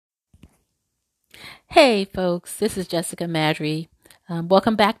Hey, folks, this is Jessica Madry.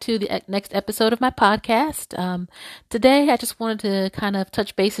 Welcome back to the next episode of my podcast. Today, I just wanted to kind of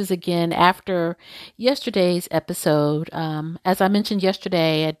touch bases again after yesterday's episode. As I mentioned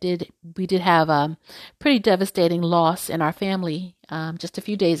yesterday, we did have a pretty devastating loss in our family just a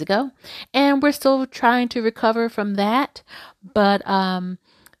few days ago, and we're still trying to recover from that. But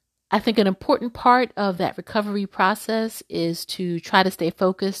I think an important part of that recovery process is to try to stay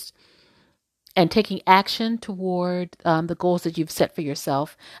focused and taking action toward the goals that you've set for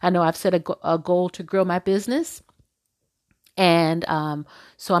yourself. I know I've set a goal to grow my business. And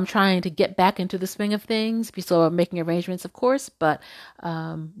so I'm trying to get back into the swing of things. We still are making arrangements, of course, but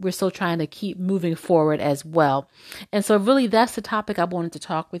we're still trying to keep moving forward as well. And so really that's the topic I wanted to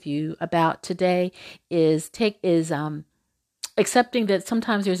talk with you about today is accepting that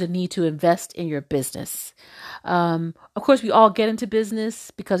sometimes there's a need to invest in your business. Of course, we all get into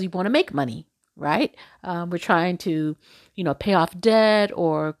business because we want to make money. Right? We're trying to, pay off debt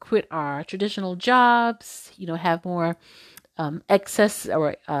or quit our traditional jobs, have more excess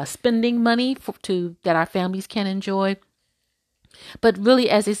or spending money that our families can enjoy. But really,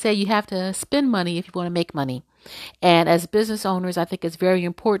 as they say, you have to spend money if you want to make money. And as business owners, I think it's very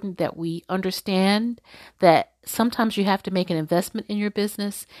important that we understand that sometimes you have to make an investment in your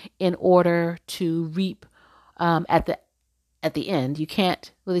business in order to reap at the end. You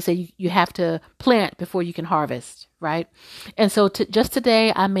can't really say you have to plant before you can harvest, right? And so just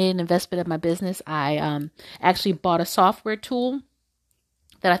today, I made an investment in my business. I actually bought a software tool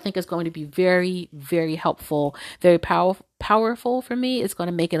that I think is going to be very, very helpful, very powerful for me. It's going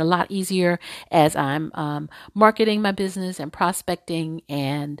to make it a lot easier as I'm marketing my business and prospecting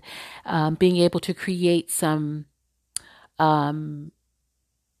and being able to create some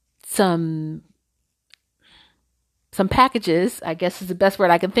packages, I guess is the best word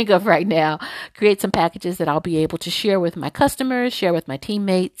I can think of right now, create some packages that I'll be able to share with my customers, share with my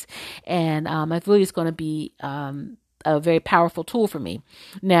teammates. And it really is going to be a very powerful tool for me.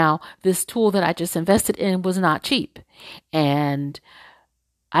 Now, this tool that I just invested in was not cheap. And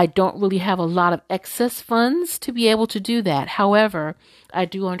I don't really have a lot of excess funds to be able to do that. However, I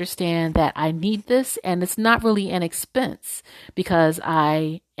do understand that I need this and it's not really an expense because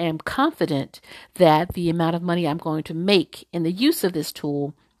I am confident that the amount of money I'm going to make in the use of this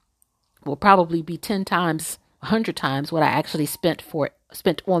tool will probably be 10 times, 100 times what I actually spent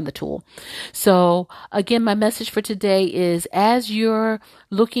on the tool. So again, my message for today is as you're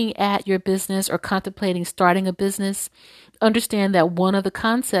looking at your business or contemplating starting a business, understand that one of the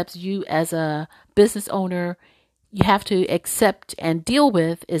concepts you as a business owner you have to accept and deal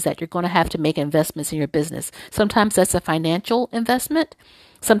with is that you're going to have to make investments in your business. Sometimes that's a financial investment.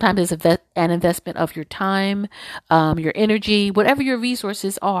 Sometimes it's an investment of your time, your energy, whatever your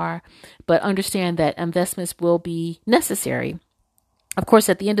resources are. But understand that investments will be necessary. Of course,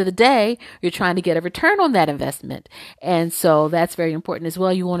 at the end of the day, you're trying to get a return on that investment. And so that's very important as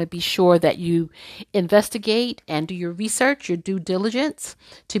well. You want to be sure that you investigate and do your research, your due diligence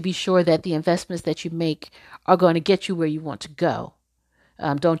to be sure that the investments that you make are going to get you where you want to go.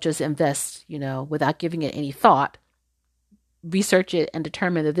 Don't just invest, without giving it any thought. Research it and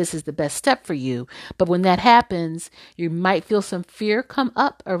determine that this is the best step for you. But when that happens, you might feel some fear come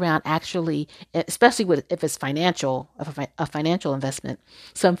up around actually, especially if it's a financial investment.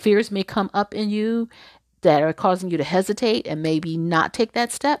 Some fears may come up in you that are causing you to hesitate and maybe not take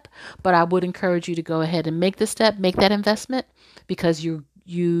that step. But I would encourage you to go ahead and make the step, make that investment because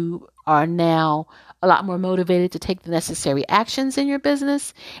you are now a lot more motivated to take the necessary actions in your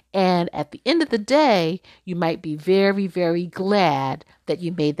business. And at the end of the day, you might be very, very glad that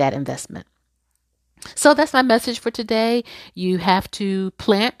you made that investment. So that's my message for today. You have to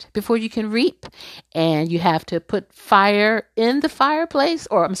plant before you can reap, and you have to put fire in the fireplace,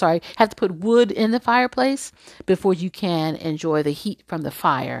 have to put wood in the fireplace before you can enjoy the heat from the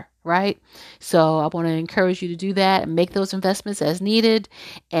fire, right? So I want to encourage you to do that and make those investments as needed,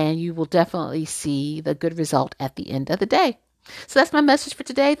 and you will definitely see the good result at the end of the day. So that's my message for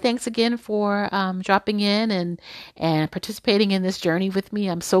today. Thanks again for dropping in and participating in this journey with me.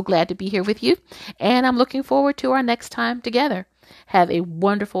 I'm so glad to be here with you, and I'm looking forward to our next time together. Have a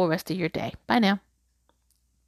wonderful rest of your day. Bye now.